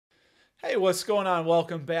Hey, what's going on?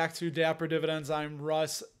 Welcome back to Dapper Dividends. I'm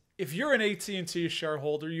Russ. If you're an AT&T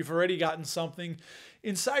shareholder, you've already gotten something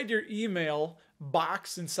inside your email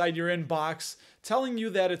box, inside your inbox, telling you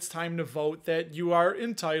that it's time to vote, that you are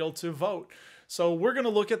entitled to vote. So we're going to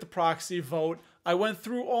look at the proxy vote. I went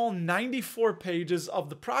through all 94 pages of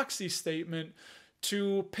the proxy statement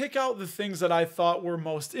to pick out the things that I thought were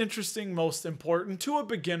most interesting, most important to a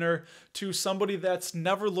beginner, to somebody that's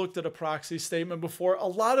never looked at a proxy statement before. A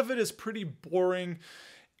lot of it is pretty boring,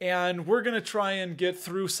 and we're going to try and get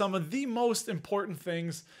through some of the most important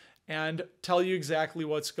things and tell you exactly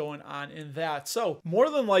what's going on in that. So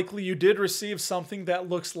more than likely you did receive something that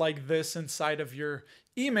looks like this inside of your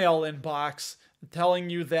email inbox, telling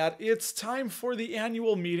you that it's time for the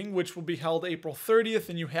annual meeting, which will be held April 30th,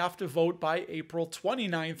 and you have to vote by April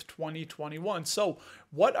 29th, 2021. So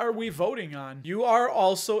what are we voting on? You are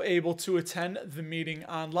also able to attend the meeting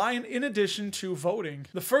online in addition to voting.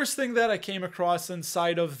 The first thing that I came across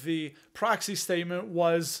inside of the proxy statement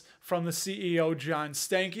was from the CEO, John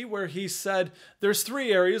Stankey, where he said there's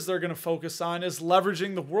three areas they're going to focus on: is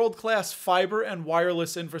leveraging the world-class fiber and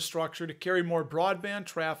wireless infrastructure to carry more broadband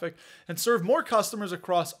traffic and serve more customers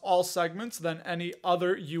across all segments than any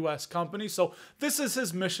other U.S. company. So this is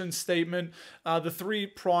his mission statement, the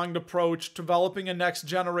three-pronged approach: developing a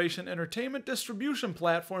next-generation entertainment distribution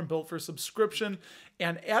platform built for subscription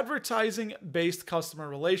and advertising-based customer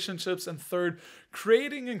relationships, and third,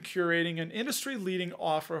 creating and curating an industry-leading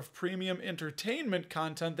offer of premium entertainment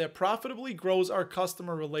content that profitably grows our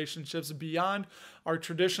customer relationships beyond our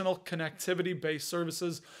traditional connectivity-based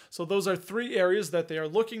services. So those are three areas that they are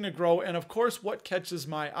looking to grow. And of course, what catches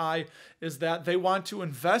my eye is that they want to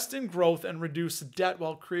invest in growth and reduce debt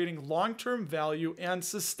while creating long-term value and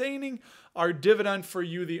sustaining our dividend for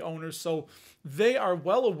you, the owners. So they are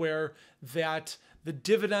well aware that the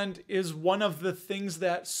dividend is one of the things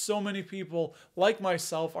that so many people like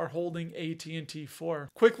myself are holding AT&T for.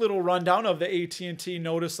 Quick little rundown of the AT&T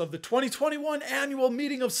notice of the 2021 annual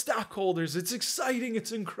meeting of stockholders. It's exciting,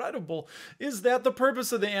 it's incredible. Is that the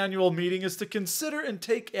purpose of the annual meeting is to consider and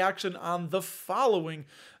take action on the following: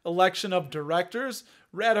 election of directors,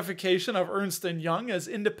 ratification of Ernst & Young as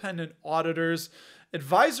independent auditors,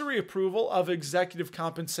 advisory approval of executive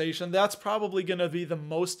compensation. That's probably going to be the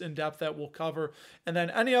most in-depth that we'll cover. And then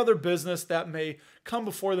any other business that may come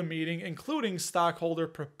before the meeting, including stockholder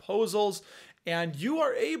proposals. And you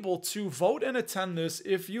are able to vote and attend this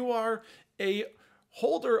if you are a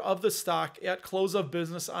holder of the stock at close of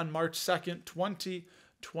business on March 2nd,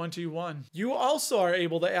 2021. You also are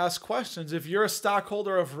able to ask questions. If you're a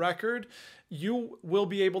stockholder of record, you will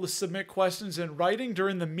be able to submit questions in writing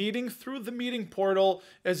during the meeting through the meeting portal.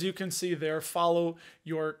 As you can see there, follow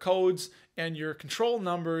your codes and your control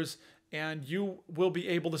numbers, and you will be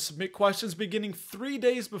able to submit questions beginning 3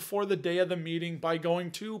 days before the day of the meeting by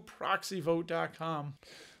going to proxyvote.com.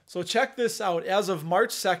 So check this out. As of March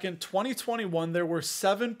 2nd, 2021, there were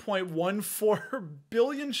 7.14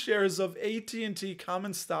 billion shares of AT&T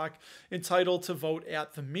common stock entitled to vote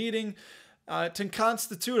at the meeting. To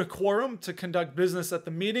constitute a quorum to conduct business at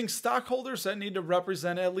the meeting, stockholders that need to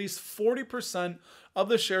represent at least 40% of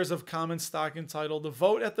the shares of common stock entitled to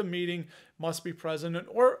vote at the meeting must be present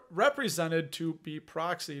or represented to be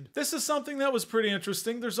proxied. This is something that was pretty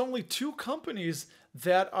interesting. There's only two companies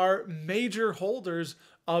that are major holders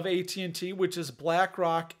of AT&T, which is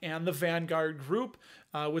BlackRock and the Vanguard Group,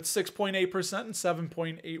 with 6.8% and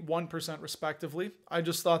 7.81% respectively. I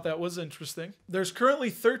just thought that was interesting. There's currently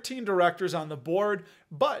 13 directors on the board,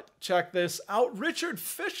 but check this out. Richard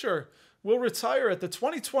Fisher will retire at the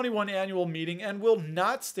 2021 annual meeting and will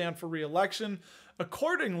not stand for re-election.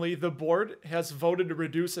 Accordingly, the board has voted to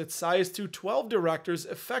reduce its size to 12 directors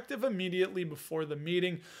effective immediately before the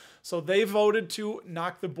meeting. So they voted to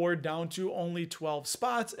knock the board down to only 12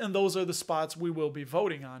 spots, and those are the spots we will be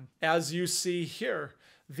voting on. As you see here,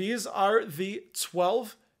 these are the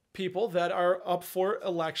 12 people that are up for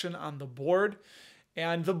election on the board,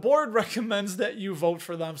 and the board recommends that you vote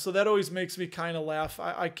for them. So that always makes me kind of laugh.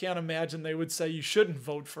 I can't imagine they would say you shouldn't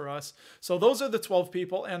vote for us. So those are the 12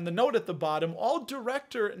 people. And the note at the bottom, all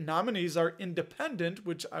director nominees are independent,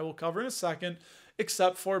 which I will cover in a second,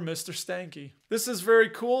 except for Mr. Stankey. This is very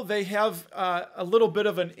cool. They have a little bit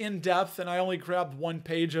of an in-depth, and I only grabbed one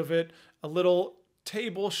page of it, a little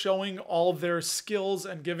table showing all their skills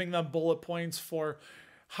and giving them bullet points for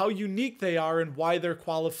how unique they are and why they're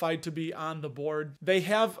qualified to be on the board. They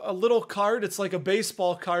have a little card. It's like a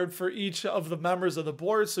baseball card for each of the members of the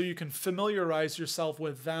board, so you can familiarize yourself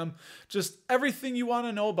with them. Just everything you want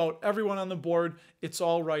to know about everyone on the board, it's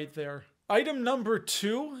all right there. Item number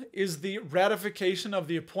 2 is the ratification of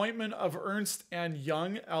the appointment of Ernst &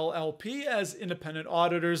 Young LLP as independent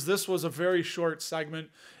auditors. This was a very short segment,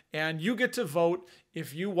 and you get to vote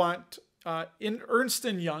if you want Ernst &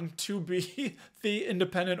 Young to be the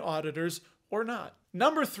independent auditors or not.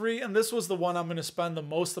 Number 3, and this was the one I'm going to spend the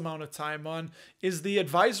most amount of time on, is the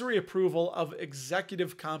advisory approval of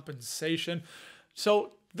executive compensation.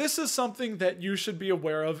 So this is something that you should be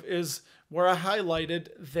aware of, is where I highlighted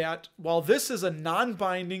that while this is a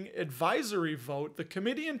non-binding advisory vote, the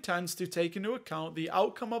committee intends to take into account the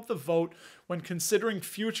outcome of the vote when considering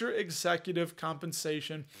future executive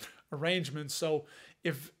compensation arrangements. So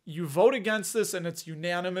if you vote against this and it's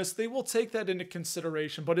unanimous, they will take that into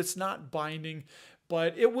consideration, but it's not binding.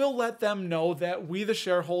 But it will let them know that we, the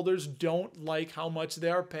shareholders, don't like how much they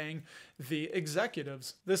are paying the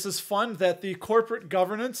executives. This is fun that the Corporate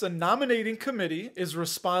Governance and Nominating Committee is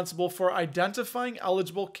responsible for identifying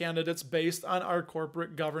eligible candidates based on our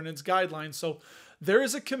corporate governance guidelines. So there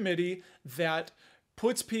is a committee that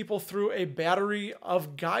puts people through a battery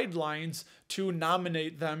of guidelines to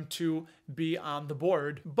nominate them to be on the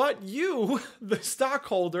board. But you, the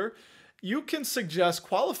stockholder, you can suggest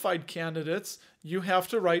qualified candidates. You have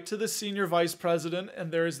to write to the senior vice president,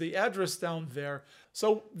 and there is the address down there.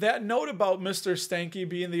 So that note about Mr. Stanky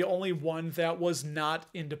being the only one that was not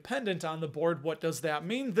independent on the board, what does that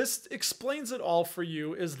mean? This explains it all for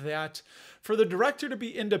you, is that for the director to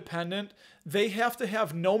be independent, they have to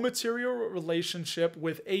have no material relationship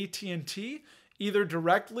with AT&T, either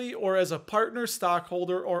directly or as a partner,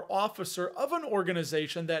 stockholder, or officer of an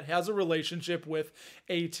organization that has a relationship with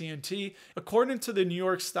AT&T. According to the New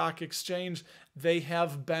York Stock Exchange, they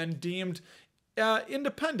have been deemed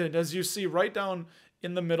independent. As you see right down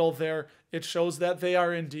in the middle there, it shows that they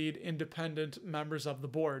are indeed independent members of the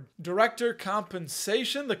board. Director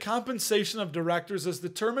compensation. The compensation of directors is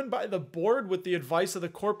determined by the board with the advice of the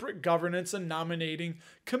Corporate Governance and Nominating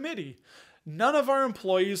Committee. None of our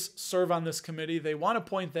employees serve on this committee. They want to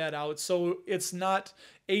point that out. So it's not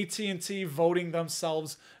AT&T voting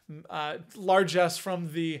themselves largesse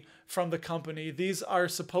from the company. These are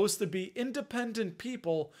supposed to be independent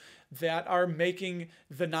people that are making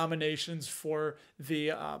the nominations for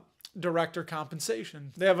the director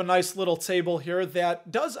compensation. They have a nice little table here that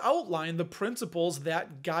does outline the principles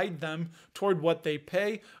that guide them toward what they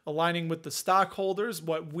pay, aligning with the stockholders,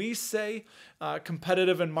 what we say,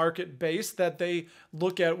 competitive and market-based, that they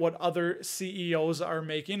look at what other CEOs are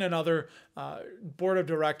making and other board of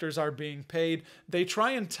directors are being paid. They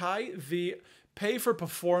try and tie the pay for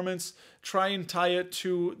performance, try and tie it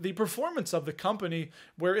to the performance of the company,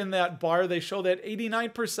 where in that bar they show that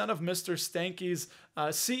 89% of Mr. Stanky's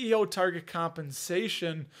CEO target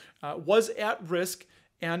compensation was at risk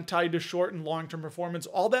and tied to short and long-term performance.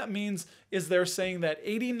 All that means is they're saying that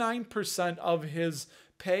 89% of his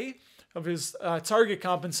pay, of his target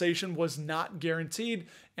compensation, was not guaranteed,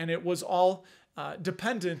 and it was all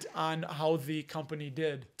dependent on how the company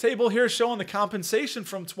did. Table here showing the compensation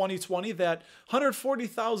from 2020, that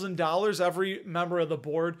 $140,000 every member of the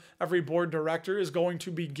board, every board director is going to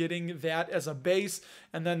be getting that as a base.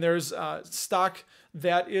 And then there's stock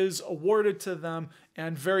that is awarded to them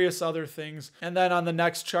and various other things. And then on the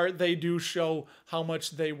next chart, they do show how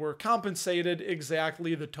much they were compensated,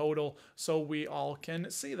 exactly the total, so we all can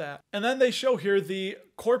see that. And then they show here the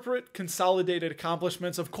corporate consolidated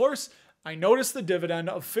accomplishments. Of course, I noticed the dividend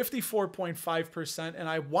of 54.5%, and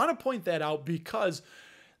I want to point that out because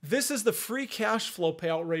this is the free cash flow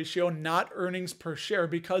payout ratio, not earnings per share,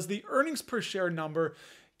 because the earnings per share number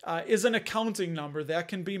is an accounting number that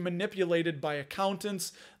can be manipulated by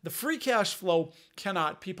accountants. The free cash flow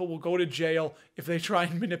cannot. People will go to jail if they try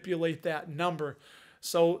and manipulate that number.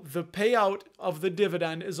 So the payout of the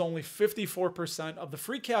dividend is only 54% of the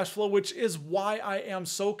free cash flow, which is why I am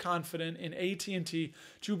so confident in AT&T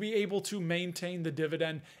to be able to maintain the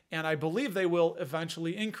dividend, and I believe they will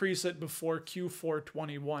eventually increase it before Q4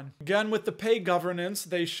 21. Again, with the pay governance,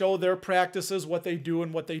 they show their practices, what they do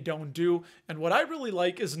and what they don't do, and what I really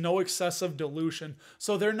like is no excessive dilution.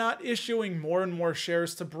 So they're not issuing more and more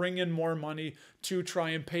shares to bring in more money to try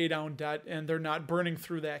and pay down debt, and they're not burning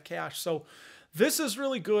through that cash. So this is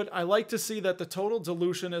really good. I like to see that the total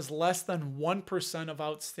dilution is less than 1% of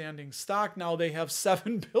outstanding stock. Now they have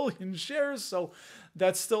 7 billion shares, so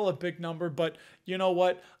that's still a big number, but you know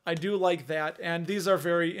what? I do like that, and these are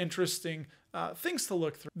very interesting things to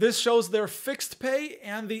look through. This shows their fixed pay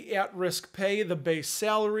and the at-risk pay, the base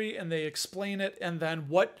salary, and they explain it, and then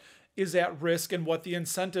what is at risk and what the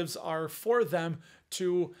incentives are for them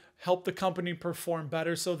to help the company perform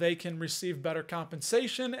better so they can receive better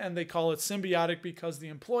compensation. And they call it symbiotic because the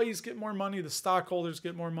employees get more money, the stockholders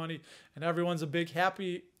get more money, and everyone's a big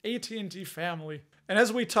happy AT&T family. And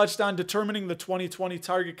as we touched on, determining the 2020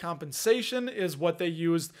 target compensation is what they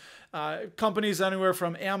used. Companies anywhere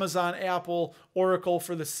from Amazon, Apple, Oracle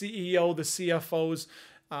for the CEO, the CFOs.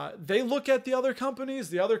 They look at the other companies,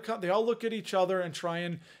 they all look at each other and try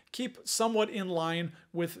and keep somewhat in line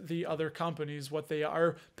with the other companies, what they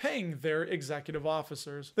are paying their executive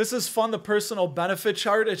officers. This is fun, the personal benefit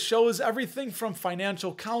chart. It shows everything from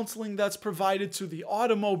financial counseling that's provided to the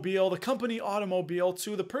automobile, the company automobile,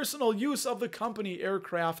 to the personal use of the company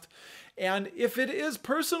aircraft. And if it is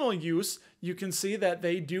personal use, you can see that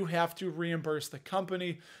they do have to reimburse the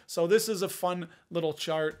company. So this is a fun little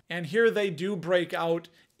chart. And here they do break out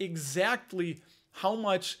exactly how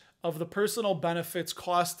much of the personal benefits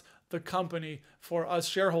cost the company for us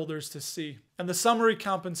shareholders to see. And the summary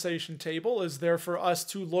compensation table is there for us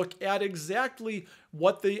to look at exactly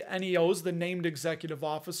what the NEOs, the named executive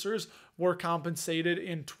officers, were compensated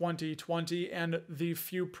in 2020 and the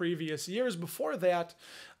few previous years before that.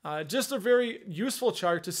 Just a very useful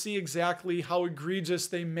chart to see exactly how egregious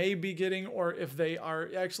they may be getting or if they are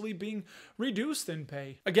actually being reduced in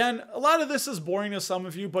pay. Again, a lot of this is boring to some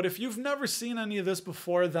of you, but if you've never seen any of this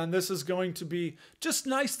before, then this is going to be just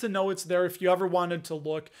nice to know it's there if you ever wanted to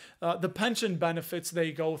look. The pension benefits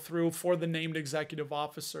they go through for the named executive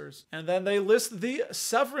officers. And then they list the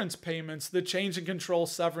severance payments, the change in control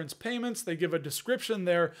severance payments. They give a description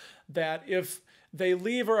there that if they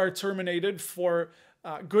leave or are terminated for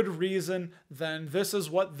good reason, then this is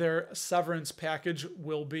what their severance package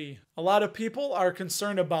will be. A lot of people are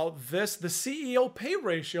concerned about this, the CEO pay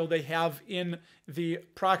ratio they have in the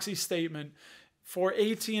proxy statement. For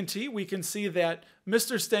AT&T, we can see that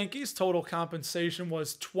Mr. Stanky's total compensation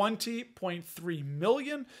was $20.3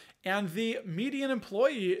 million, and the median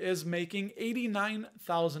employee is making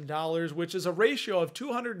 $89,000, which is a ratio of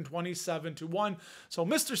 227 to 1. So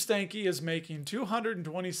Mr. Stanky is making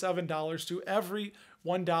 $227 to every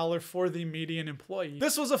 $1 for the median employee.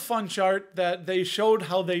 This was a fun chart that they showed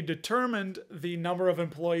how they determined the number of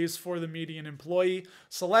employees for the median employee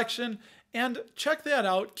selection. And check that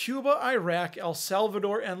out, Cuba, Iraq, El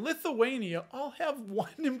Salvador, and Lithuania all have one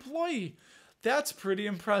employee. That's pretty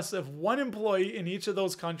impressive. One employee in each of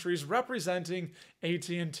those countries representing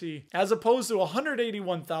AT&T, as opposed to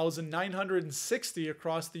 181,960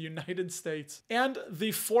 across the United States. And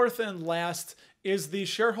the fourth and last is the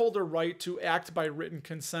shareholder right to act by written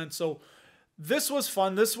consent. So this was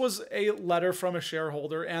fun. This was a letter from a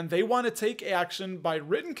shareholder, and they want to take action by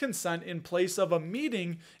written consent in place of a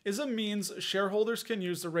meeting is a means shareholders can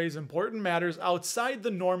use to raise important matters outside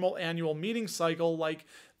the normal annual meeting cycle, like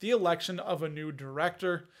the election of a new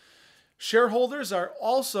director. Shareholders are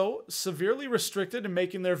also severely restricted in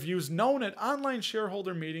making their views known at online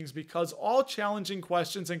shareholder meetings because all challenging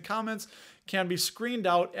questions and comments can be screened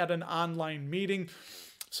out at an online meeting.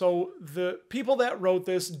 So the people that wrote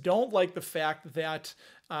this don't like the fact that,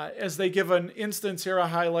 as they give an instance here, I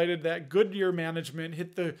highlighted that Goodyear management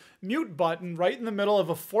hit the mute button right in the middle of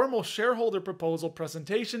a formal shareholder proposal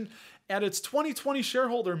presentation at its 2020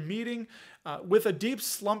 shareholder meeting. With a deep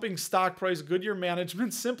slumping stock price, Goodyear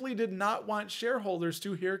management simply did not want shareholders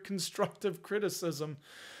to hear constructive criticism.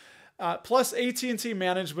 Plus, AT&T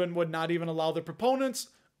management would not even allow the proponents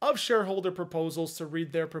of shareholder proposals to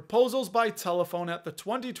read their proposals by telephone at the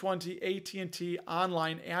 2020 AT&T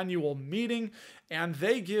online annual meeting, and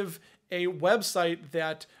they give a website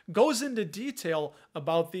that goes into detail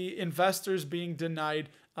about the investors being denied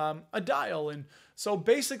a dial-in. So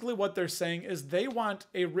basically what they're saying is they want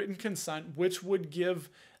a written consent, which would give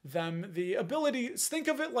them the ability, think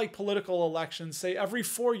of it like political elections. Say every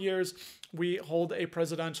 4 years we hold a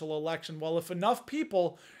presidential election. Well, if enough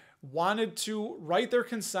people wanted to write their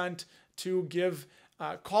consent to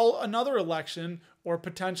call another election or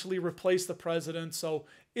potentially replace the president. So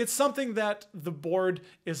it's something that the board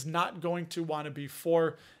is not going to want to be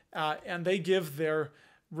for. And they give their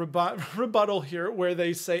rebuttal here where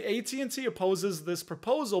they say AT&T opposes this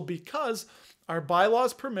proposal because our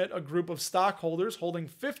bylaws permit a group of stockholders holding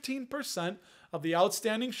 15% of the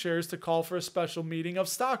outstanding shares to call for a special meeting of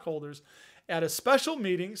stockholders. At a special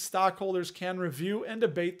meeting, stockholders can review and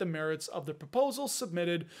debate the merits of the proposal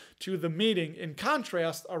submitted to the meeting. In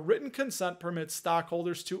contrast, a written consent permits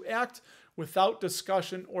stockholders to act without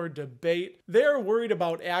discussion or debate. They're worried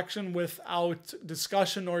about action without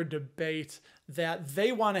discussion or debate that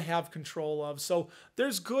they want to have control of. So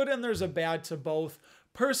there's good and there's a bad to both.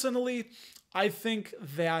 Personally, I think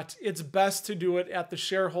that it's best to do it at the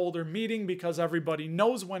shareholder meeting because everybody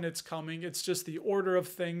knows when it's coming. It's just the order of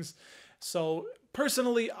things. So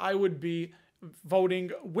personally, I would be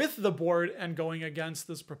voting with the board and going against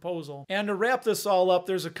this proposal. And to wrap this all up,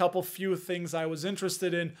 there's a couple few things I was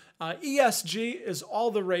interested in. ESG is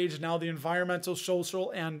all the rage now, the environmental,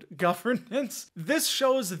 social, and governance. This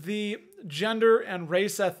shows the gender and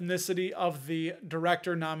race ethnicity of the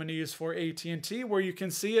director nominees for AT&T, where you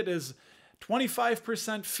can see it is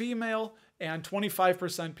 25% female and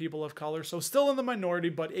 25% people of color. So still in the minority,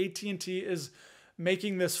 but AT&T is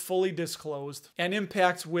making this fully disclosed. And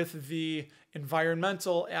impact with the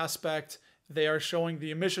environmental aspect, they are showing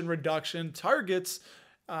the emission reduction targets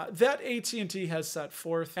that AT&T has set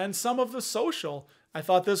forth. And some of the social, I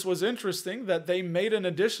thought this was interesting that they made an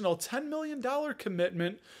additional $10 million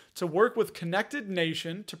commitment to work with Connected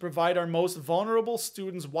Nation to provide our most vulnerable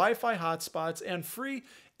students Wi-Fi hotspots and free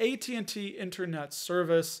AT&T internet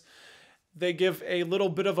service. They give a little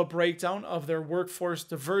bit of a breakdown of their workforce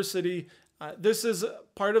diversity. This is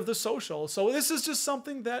part of the social. So this is just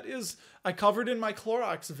something that I covered in my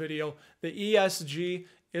Clorox video. The ESG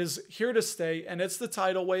is here to stay, and it's the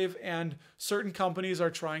tidal wave, and certain companies are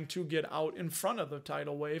trying to get out in front of the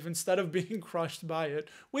tidal wave instead of being crushed by it,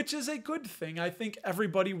 which is a good thing. I think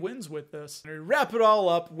everybody wins with this. And we wrap it all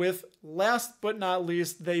up with, last but not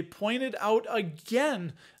least, they pointed out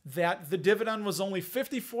again that the dividend was only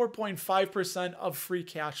 54.5% of free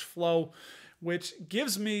cash flow, which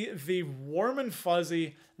gives me the warm and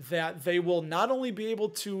fuzzy that they will not only be able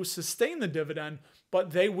to sustain the dividend,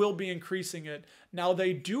 but they will be increasing it. Now,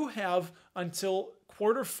 they do have until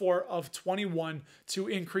Q4 of 21 to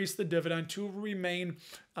increase the dividend to remain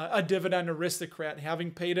a dividend aristocrat,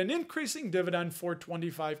 having paid an increasing dividend for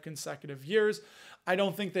 25 consecutive years. I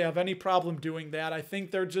don't think they have any problem doing that. I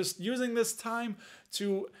think they're just using this time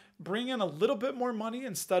to bring in a little bit more money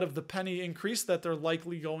instead of the penny increase that they're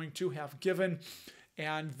likely going to have given.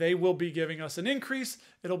 And they will be giving us an increase.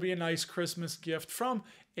 It'll be a nice Christmas gift from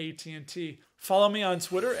AT&T. Follow me on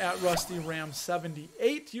Twitter at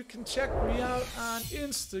RustyRam78. You can check me out on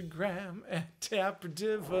Instagram at Dapper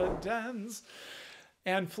Dividends.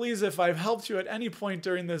 And please, if I've helped you at any point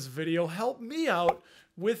during this video, help me out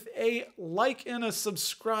with a like and a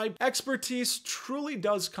subscribe. Expertise truly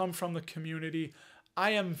does come from the community.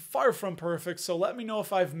 I am far from perfect, so let me know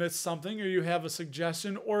if I've missed something or you have a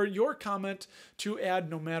suggestion or your comment to add,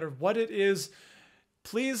 no matter what it is.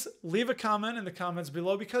 Please leave a comment in the comments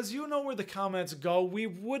below because you know where the comments go. We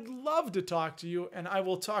would love to talk to you, and I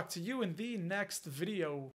will talk to you in the next video.